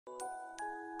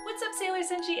What's up, Sailor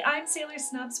Senshi? I'm Sailor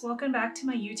Snubs. Welcome back to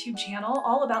my YouTube channel,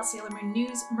 all about Sailor Moon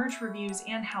news, merch reviews,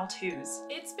 and how-tos.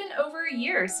 It's been over a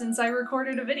year since I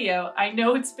recorded a video. I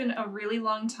know it's been a really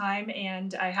long time,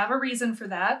 and I have a reason for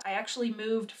that. I actually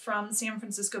moved from San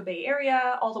Francisco Bay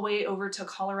Area all the way over to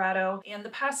Colorado, and the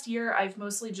past year I've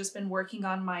mostly just been working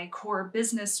on my core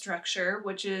business structure,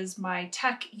 which is my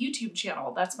tech YouTube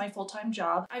channel. That's my full-time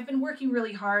job. I've been working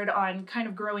really hard on kind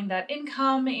of growing that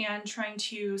income and trying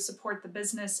to support the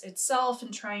business itself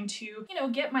and trying to, you know,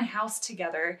 get my house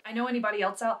together. I know anybody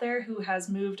else out there who has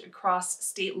moved across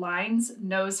state lines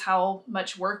knows how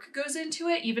much work goes into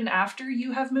it even after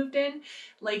you have moved in.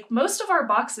 Like, most of our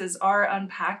boxes are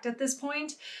unpacked at this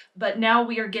point, but now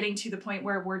we are getting to the point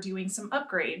where we're doing some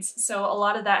upgrades. So a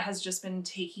lot of that has just been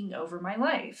taking over my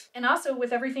life. And also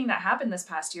with everything that happened this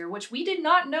past year, which we did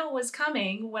not know was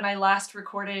coming when I last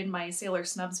recorded my Sailor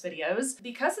Snubs videos.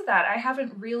 Because of that, I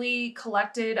haven't really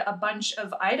collected a bunch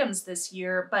of items this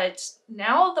year, but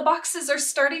now the boxes are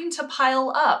starting to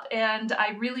pile up and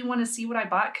I really want to see what I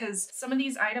bought because some of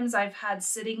these items I've had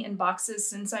sitting in boxes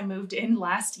since I moved in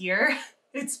last year.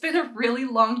 It's been a really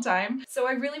long time, so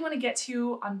I really want to get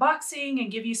to unboxing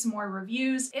and give you some more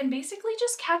reviews and basically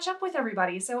just catch up with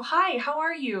everybody. So hi, how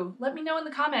are you? Let me know in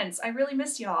the comments. I really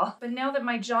missed y'all. But now that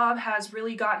my job has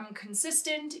really gotten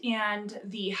consistent and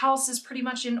the house is pretty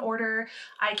much in order,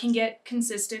 I can get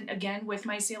consistent again with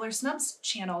my Sailor Snubs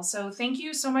channel. So thank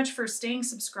you so much for staying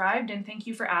subscribed and thank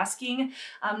you for asking.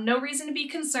 No reason to be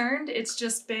concerned. It's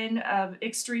just been an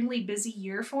extremely busy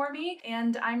year for me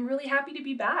and I'm really happy to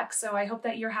be back. So I hope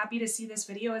that you're happy to see this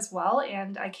video as well,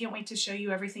 and I can't wait to show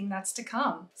you everything that's to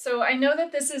come. So I know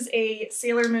that this is a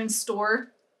Sailor Moon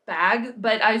store bag,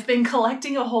 but I've been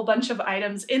collecting a whole bunch of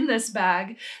items in this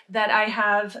bag that I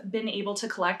have been able to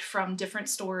collect from different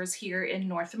stores here in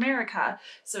North America.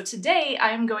 So today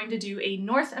I am going to do a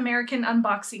North American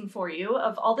unboxing for you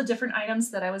of all the different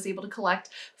items that I was able to collect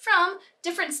from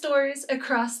different stores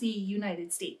across the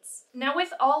United States. Now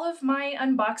with all of my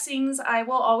unboxings, I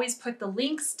will always put the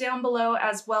links down below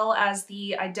as well as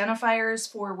the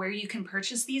identifiers for where you can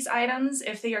purchase these items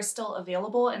if they are still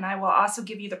available, and I will also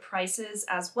give you the prices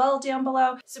as well down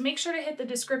below. So make sure to hit the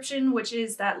description, which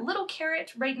is that little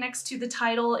caret right next to the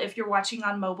title if you're watching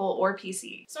on mobile or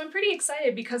PC. So I'm pretty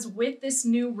excited because with this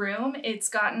new room, it's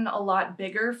gotten a lot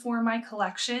bigger for my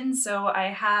collection, so I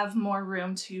have more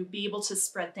room to be able to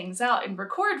spread things out and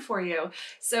record for you.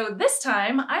 So this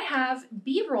time I have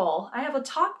B-roll. I have a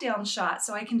top-down shot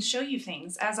so I can show you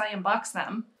things as I unbox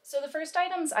them. So the first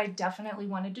items I definitely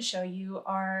wanted to show you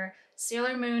are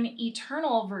Sailor Moon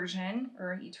Eternal version,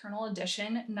 or Eternal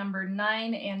edition, number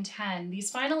 9 and 10. These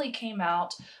finally came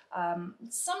out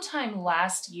sometime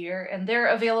last year, and they're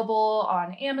available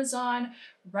on Amazon,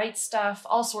 RightStuff,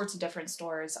 all sorts of different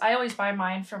stores. I always buy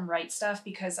mine from RightStuff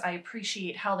because I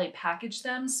appreciate how they package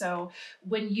them. So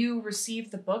when you receive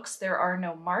the books, there are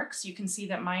no marks. You can see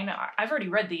that mine, I've already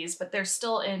read these, but they're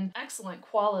still in excellent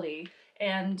quality.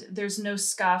 And there's no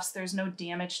scuffs, there's no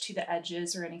damage to the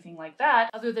edges or anything like that,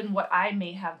 other than what I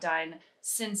may have done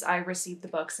since I received the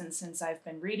books and since I've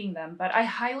been reading them. But I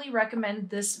highly recommend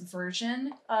this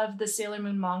version of the Sailor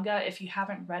Moon manga if you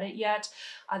haven't read it yet.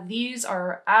 These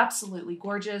are absolutely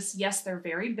gorgeous. Yes, they're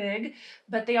very big,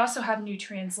 but they also have new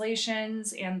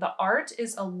translations and the art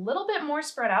is a little bit more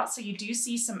spread out. So you do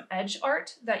see some edge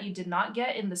art that you did not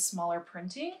get in the smaller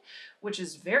printing, which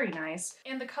is very nice.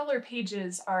 And the color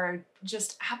pages are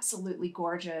just absolutely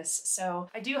gorgeous. So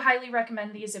I do highly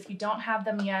recommend these if you don't have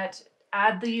them yet.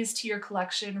 Add these to your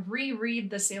collection, reread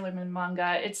the Sailor Moon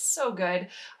manga. It's so good.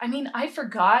 I mean, I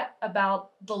forgot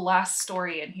about the last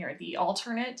story in here, the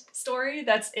alternate story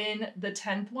that's in the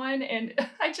 10th one, and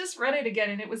I just read it again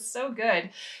and it was so good.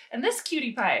 And this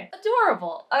cutie pie,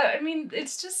 adorable. I mean,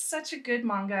 it's just such a good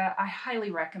manga. I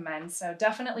highly recommend, so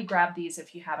definitely grab these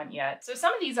if you haven't yet. So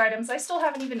some of these items I still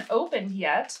haven't even opened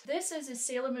yet. This is a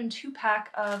Sailor Moon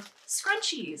 2-pack of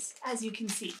scrunchies, as you can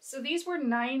see. So these were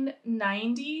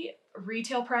 $9.90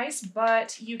 retail price,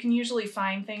 but you can usually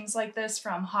find things like this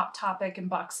from Hot Topic and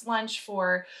Bucks Lunch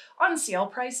for on sale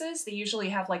prices. They usually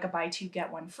have like a buy two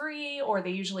get one free, or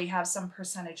they usually have some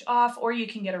percentage off, or you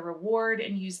can get a reward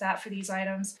and use that for these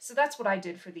items. So that's what I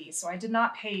did for these. So I did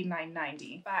not pay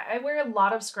 $9.90. But I wear a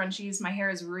lot of scrunchies. My hair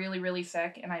is really, really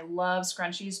thick and I love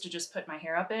scrunchies to just put my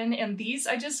hair up in. And these,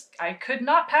 I could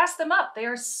not pass them up. They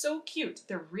are so cute.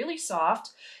 They're really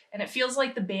soft. And it feels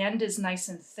like the band is nice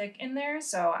and thick in there,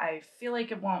 so I feel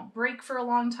like it won't break for a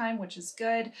long time, which is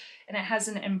good. And it has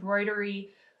an embroidery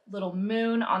little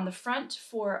moon on the front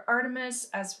for Artemis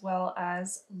as well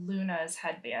as Luna's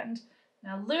headband.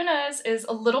 Now Luna's is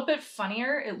a little bit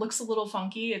funnier. It looks a little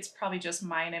funky. It's probably just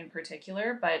mine in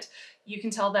particular, but you can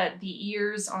tell that the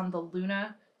ears on the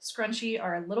Luna scrunchie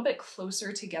are a little bit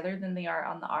closer together than they are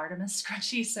on the Artemis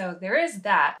scrunchie, so there is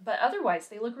that. But otherwise,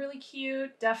 they look really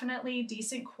cute, definitely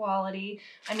decent quality.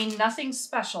 I mean, nothing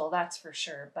special, that's for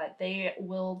sure, but they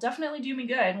will definitely do me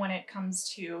good when it comes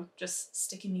to just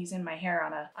sticking these in my hair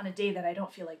on a day that I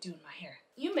don't feel like doing my hair.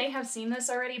 You may have seen this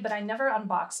already, but I never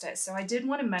unboxed it, so I did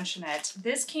want to mention it.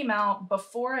 This came out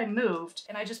before I moved,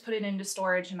 and I just put it into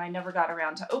storage and I never got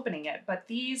around to opening it. But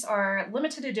these are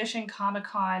limited edition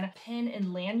Comic-Con pin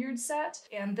and lanyard set,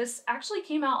 and this actually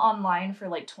came out online for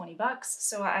like 20 bucks,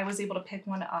 so I was able to pick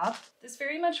one up. This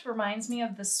very much reminds me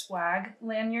of the swag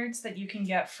lanyards that you can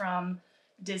get from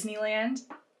Disneyland.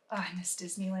 Oh, I miss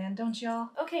Disneyland, don't y'all?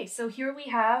 Okay, so here we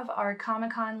have our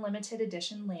Comic-Con limited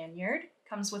edition lanyard.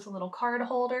 Comes with a little card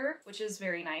holder, which is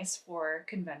very nice for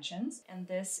conventions. And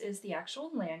this is the actual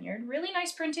lanyard. Really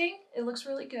nice printing. It looks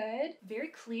really good. Very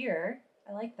clear.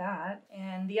 I like that.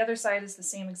 And the other side is the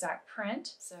same exact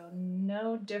print, so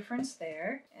no difference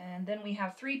there. And then we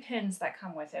have 3 pins that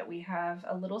come with it. We have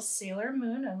a little Sailor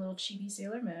Moon, a little chibi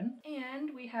Sailor Moon,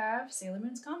 and we have Sailor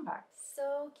Moon's compact.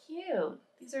 So cute.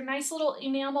 These are nice little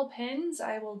enamel pins.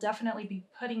 I will definitely be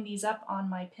putting these up on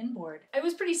my pin board. I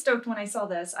was pretty stoked when I saw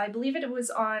this. I believe it was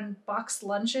on Box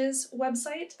Lunch's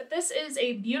website. But this is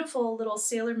a beautiful little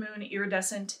Sailor Moon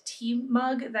iridescent tea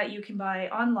mug that you can buy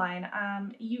online.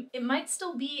 It might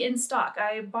still be in stock.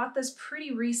 I bought this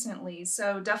pretty recently,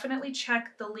 so definitely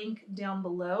check the link down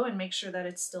below and make sure that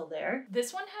it's still there.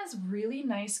 This one has really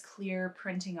nice clear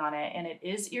printing on it, and it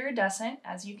is iridescent,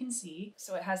 as you can see.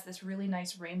 So it has this really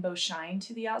nice rainbow shine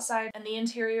to the outside, and the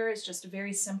interior is just a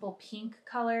very simple pink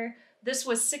color. This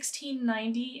was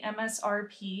 $16.90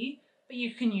 MSRP, but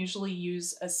you can usually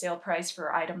use a sale price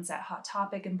for items at Hot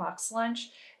Topic and Box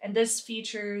Lunch, and this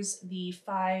features the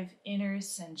 5 inner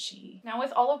senshi. Now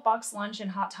with all of Box Lunch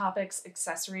and Hot Topic's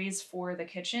accessories for the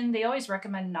kitchen, they always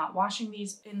recommend not washing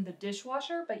these in the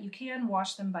dishwasher, but you can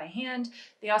wash them by hand.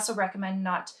 They also recommend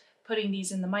not putting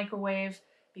these in the microwave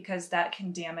because that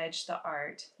can damage the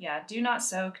art. Yeah, do not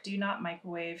soak, do not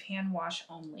microwave, hand wash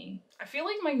only. I feel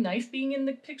like my knife being in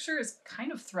the picture is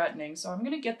kind of threatening, so I'm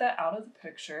gonna get that out of the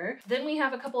picture. Then we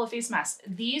have a couple of face masks.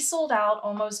 These sold out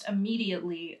almost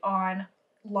immediately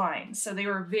online, so they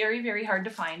were very, very hard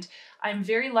to find. I'm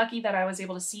very lucky that I was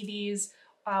able to see these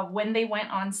when they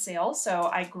went on sale, so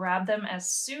I grabbed them as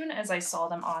soon as I saw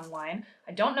them online.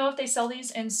 I don't know if they sell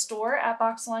these in store at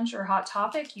Box Lunch or Hot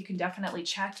Topic. You can definitely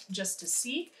check just to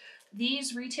see.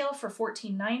 These retail for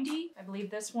 $14.90. I believe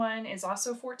this one is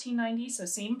also $14.90, so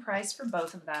same price for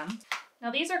both of them.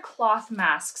 Now these are cloth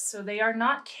masks, so they are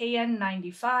not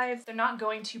KN95. They're not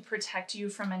going to protect you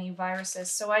from any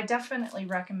viruses, so I definitely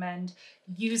recommend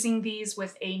using these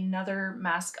with another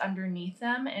mask underneath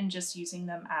them and just using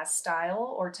them as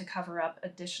style or to cover up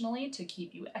additionally to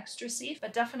keep you extra safe,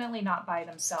 but definitely not by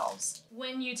themselves.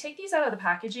 When you take these out of the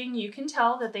packaging, you can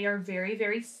tell that they are very,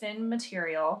 very thin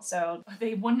material, so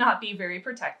they would not be very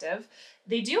protective.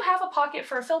 They do have a pocket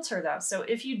for a filter though, so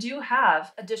if you do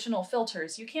have additional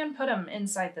filters, you can put them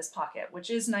inside this pocket, which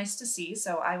is nice to see,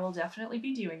 so I will definitely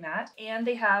be doing that. And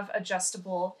they have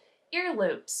adjustable ear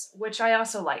loops, which I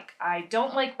also like. I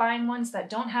don't like buying ones that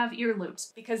don't have ear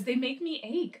loops because they make me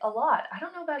ache a lot. I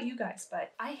don't know about you guys,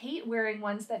 but I hate wearing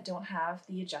ones that don't have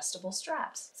the adjustable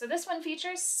straps. So this one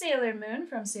features Sailor Moon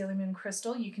from Sailor Moon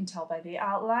Crystal. You can tell by the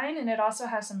outline, and it also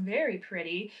has some very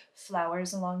pretty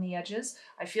flowers along the edges.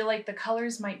 I feel like the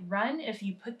colors might run if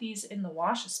you put these in the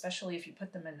wash, especially if you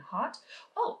put them in hot.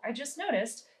 Oh, I just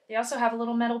noticed they also have a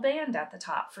little metal band at the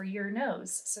top for your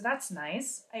nose, so that's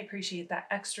nice. I appreciate that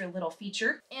extra little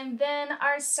feature. And then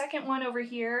our second one over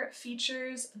here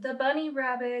features the bunny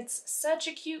rabbits. Such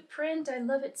a cute print. I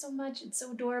love it so much. It's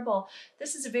so adorable.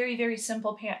 This is a very, very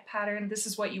simple pattern. This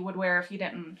is what you would wear if you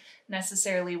didn't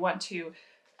necessarily want to,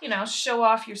 you know, show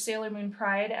off your Sailor Moon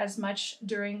pride as much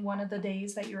during one of the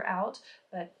days that you're out.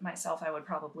 But myself, I would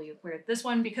probably wear this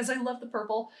one because I love the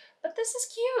purple. But this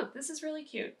is cute. This is really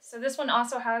cute. So this one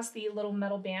also has the little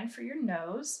metal band for your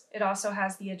nose. It also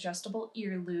has the adjustable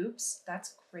ear loops.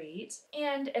 That's great.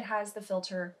 And it has the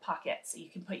filter pocket, so you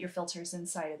can put your filters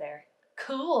inside of there.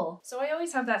 Cool. So I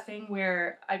always have that thing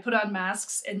where I put on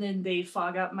masks and then they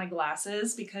fog up my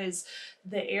glasses because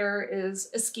the air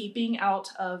is escaping out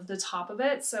of the top of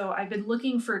it. So I've been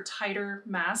looking for tighter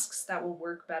masks that will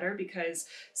work better because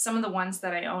some of the ones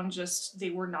that I own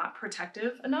they were not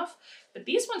protective enough. But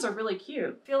these ones are really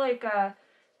cute. I feel like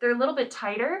they're a little bit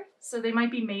tighter, so they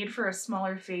might be made for a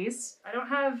smaller face. I don't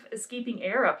have escaping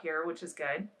air up here, which is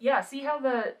good. Yeah, see how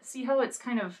it's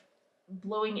kind of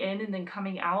blowing in and then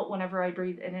coming out whenever I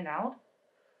breathe in and out.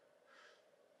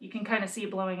 You can kind of see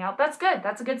it blowing out. That's good.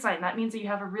 That's a good sign. That means that you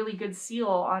have a really good seal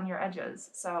on your edges.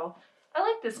 So I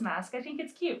like this mask. I think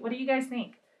it's cute. What do you guys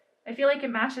think? I feel like it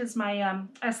matches my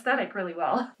aesthetic really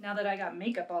well. Now that I got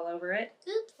makeup all over it.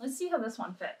 Let's see how this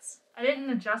one fits. I didn't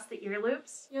adjust the ear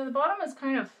loops. You know, the bottom is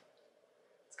kind of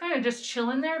just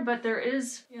chilling there, but there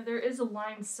is a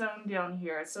line sewn down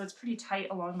here, so it's pretty tight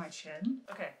along my chin.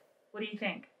 Okay, what do you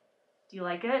think? Do you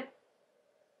like it?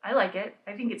 I like it.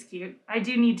 I think it's cute. I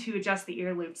do need to adjust the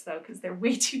ear loops though, because they're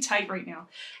way too tight right now.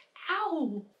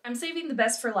 Ow! I'm saving the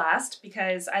best for last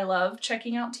because I love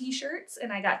checking out t-shirts,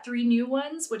 and I got 3 new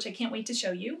ones, which I can't wait to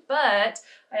show you. But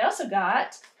I also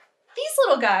got these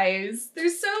little guys. They're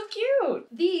so cute.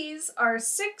 These are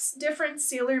 6 different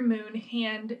Sailor Moon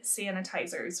hand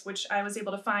sanitizers, which I was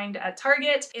able to find at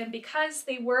Target. And because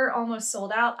they were almost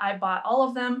sold out, I bought all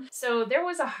of them. So there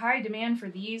was a high demand for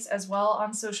these as well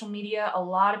on social media. A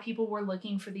lot of people were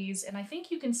looking for these, and I think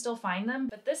you can still find them.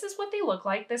 But this is what they look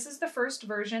like. This is the first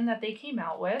version that they came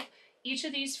out with. Each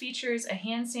of these features a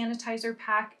hand sanitizer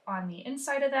pack on the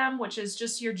inside of them, which is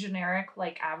just your generic,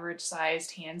 like average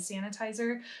sized hand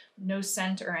sanitizer. No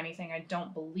scent or anything, I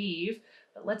don't believe,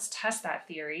 but let's test that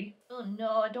theory. Oh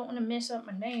no, I don't want to mess up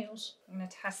my nails. I'm gonna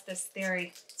test this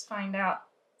theory. Let's find out.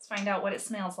 Let's find out what it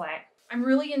smells like. I'm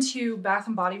really into Bath &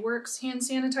 Body Works hand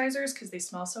sanitizers because they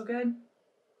smell so good.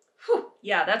 Whew,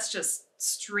 yeah, that's just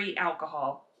straight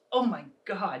alcohol. Oh my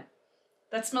God.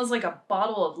 That smells like a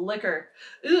bottle of liquor.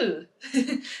 Ooh.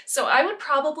 So I would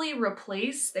probably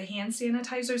replace the hand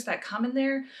sanitizers that come in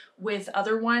there with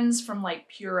other ones from like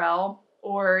Purell,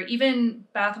 or even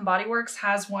Bath & Body Works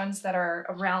has ones that are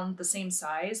around the same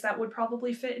size that would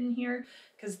probably fit in here,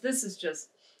 because this is just,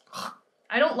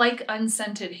 I don't like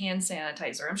unscented hand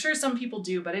sanitizer. I'm sure some people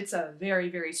do, but it's a very,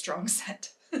 very strong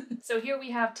scent. So here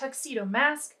we have Tuxedo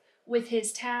Mask with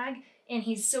his tag, and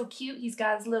he's so cute. He's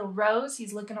got his little rose.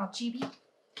 He's looking all chibi.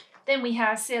 Then we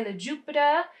have Sailor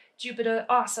Jupiter. Jupiter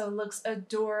also looks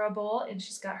adorable, and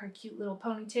she's got her cute little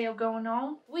ponytail going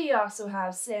on. We also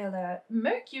have Sailor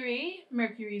Mercury.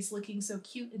 Mercury's looking so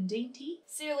cute and dainty.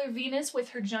 Sailor Venus with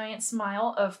her giant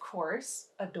smile, of course.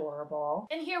 Adorable.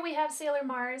 And here we have Sailor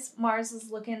Mars. Mars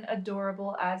is looking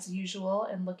adorable as usual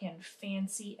and looking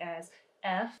fancy as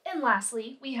F. And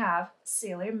lastly, we have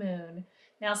Sailor Moon.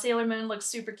 Now Sailor Moon looks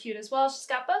super cute as well. She's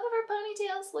got both of her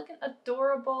ponytails looking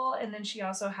adorable, and then she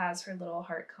also has her little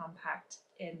heart compact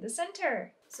in the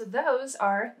center. So those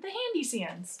are the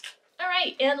HandySanz. All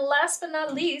right, and last but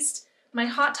not least, my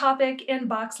Hot Topic and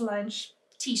Box Lunch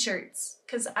t-shirts,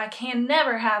 because I can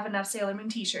never have enough Sailor Moon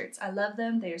t-shirts. I love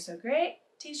them, they are so great.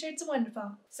 T-shirts are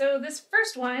wonderful. So this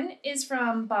first one is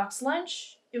from Box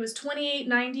Lunch. It was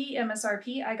 $28.90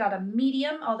 MSRP. I got a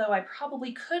medium, although I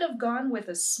probably could have gone with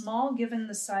a small given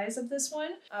the size of this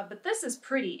one. But this is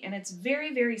pretty, and it's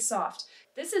very, very soft.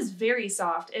 This is very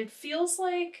soft. It feels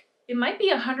like it might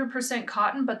be 100%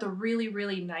 cotton, but the really,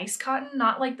 really nice cotton,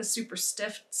 not like the super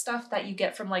stiff stuff that you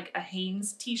get from like a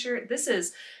Hanes t-shirt. This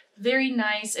is very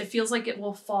nice. It feels like it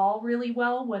will fall really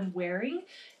well when wearing,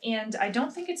 and I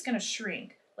don't think it's gonna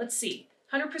shrink. Let's see,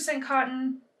 100%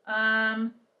 cotton,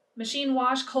 machine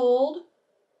wash cold,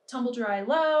 tumble dry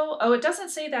low. Oh, it doesn't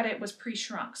say that it was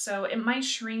pre-shrunk, so it might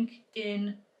shrink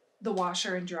in the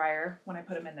washer and dryer when I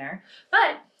put them in there.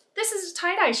 But this is a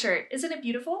tie-dye shirt. Isn't it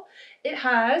beautiful? It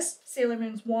has Sailor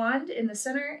Moon's wand in the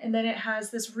center, and then it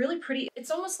has this really pretty, it's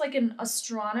almost like an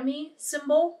astronomy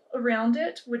symbol around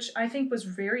it, which I think was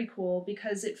very cool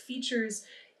because it features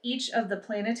each of the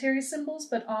planetary symbols,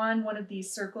 but on one of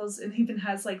these circles, and even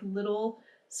has like little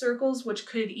circles which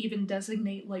could even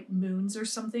designate like moons or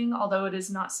something, although it is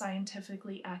not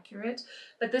scientifically accurate.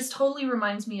 But this totally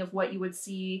reminds me of what you would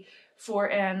see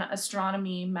for an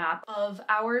astronomy map of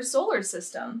our solar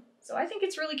system. So I think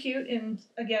it's really cute, and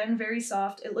again, very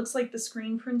soft. It looks like the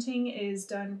screen printing is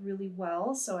done really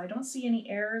well, so I don't see any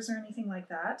errors or anything like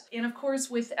that. And of course,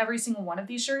 with every single one of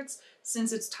these shirts,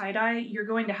 since it's tie-dye, you're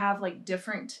going to have like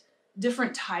different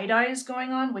tie-dyes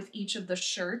going on with each of the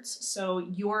shirts, so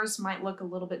yours might look a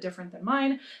little bit different than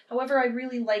mine. However, I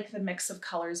really like the mix of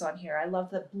colors on here. I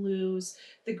love the blues,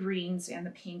 the greens, and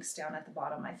the pinks down at the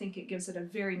bottom. I think it gives it a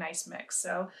very nice mix.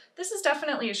 So this is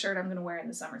definitely a shirt I'm going to wear in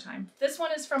the summertime. This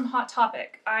one is from Hot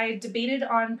Topic. I debated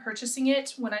on purchasing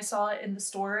it when I saw it in the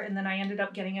store, and then I ended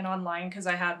up getting it online because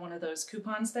I had one of those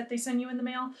coupons that they send you in the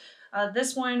mail.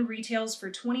 This one retails for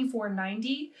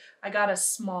 $24.90. I got a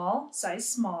small, size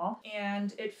small,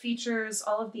 and it features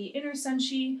all of the inner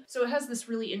senshi. So it has this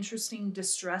really interesting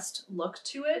distressed look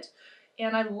to it.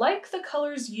 and I like the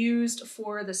colors used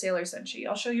for the Sailor Senshi.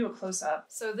 I'll show you a close-up.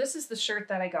 So this is the shirt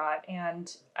that I got,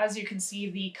 and as you can see,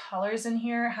 the colors in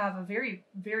here have a very,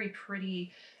 very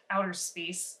pretty outer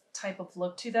space type of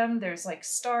look to them. There's like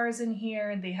stars in here,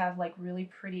 and they have like really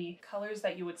pretty colors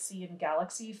that you would see in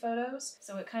galaxy photos.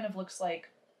 So it kind of looks like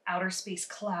outer space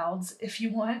clouds, if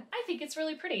you want. I think it's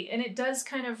really pretty, and it does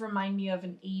kind of remind me of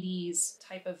an 80s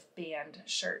type of band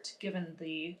shirt, given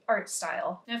the art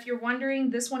style. Now, if you're wondering,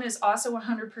 this one is also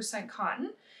 100%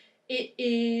 cotton. It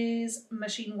is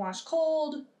machine wash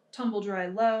cold, tumble dry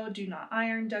low, do not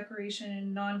iron,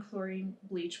 decoration, non-chlorine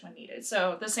bleach when needed.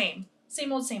 So the same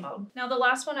old, same old. Now the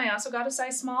last one I also got a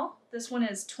size small. This one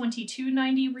is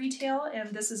 $22.90 retail, and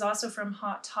this is also from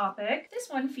Hot Topic. This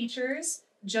one features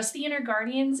just the Inner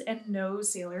Guardians and no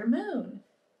Sailor Moon.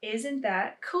 Isn't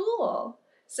that cool?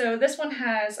 So this one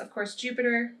has, of course,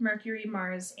 Jupiter, Mercury,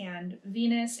 Mars, and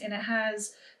Venus, and it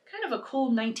has kind of a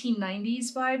cool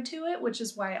 1990s vibe to it, which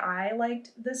is why I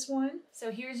liked this one.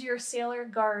 So here's your Sailor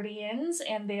Guardians,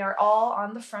 and they are all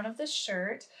on the front of this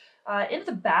shirt. In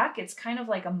the back, it's kind of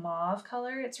like a mauve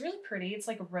color. It's really pretty. It's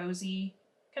like a rosy,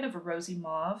 kind of a rosy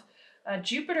mauve.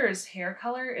 Jupiter's hair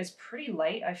color is pretty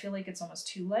light. I feel like it's almost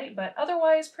too light, but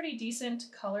otherwise pretty decent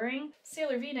coloring.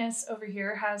 Sailor Venus over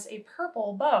here has a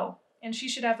purple bow, and she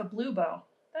should have a blue bow.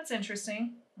 That's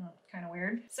interesting. Kind of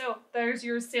weird. So there's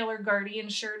your Sailor Guardian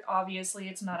shirt. Obviously,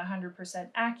 it's not 100%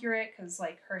 accurate because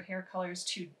like her hair color is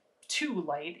too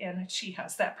light, and she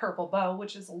has that purple bow,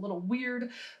 which is a little weird,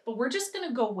 but we're just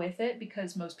gonna go with it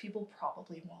because most people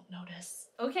probably won't notice.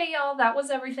 Okay, y'all, that was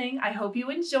everything. I hope you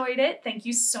enjoyed it. Thank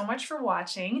you so much for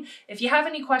watching. If you have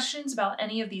any questions about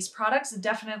any of these products,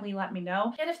 definitely let me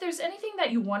know. And if there's anything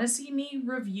that you want to see me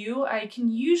review, I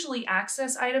can usually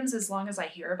access items as long as I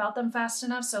hear about them fast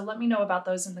enough, so let me know about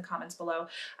those in the comments below.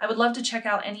 I would love to check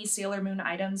out any Sailor Moon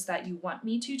items that you want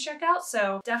me to check out,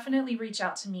 so definitely reach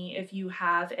out to me if you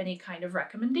have any kind of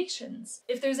recommendations.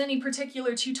 If there's any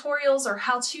particular tutorials or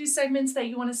how-to segments that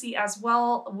you want to see as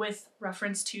well with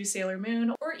reference to Sailor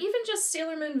Moon, or even just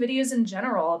Sailor Moon videos in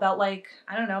general about, like,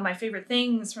 I don't know, my favorite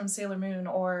things from Sailor Moon,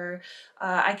 or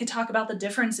I could talk about the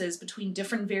differences between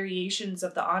different variations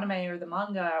of the anime or the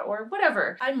manga or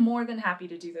whatever. I'm more than happy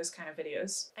to do those kind of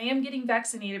videos. I am getting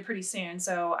vaccinated pretty soon,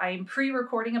 so I'm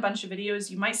pre-recording a bunch of videos.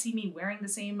 You might see me wearing the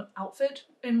same outfit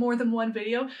in more than one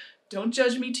video. Don't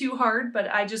judge me too hard, but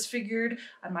I just figured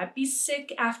I might be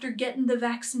sick after getting the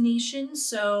vaccination,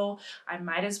 so I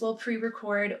might as well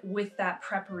pre-record with that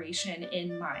preparation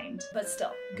in mind. But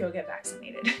still, go get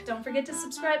vaccinated. Don't forget to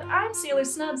subscribe. I'm Sailor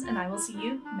Snubs, and I will see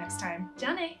you next time.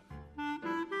 Jane!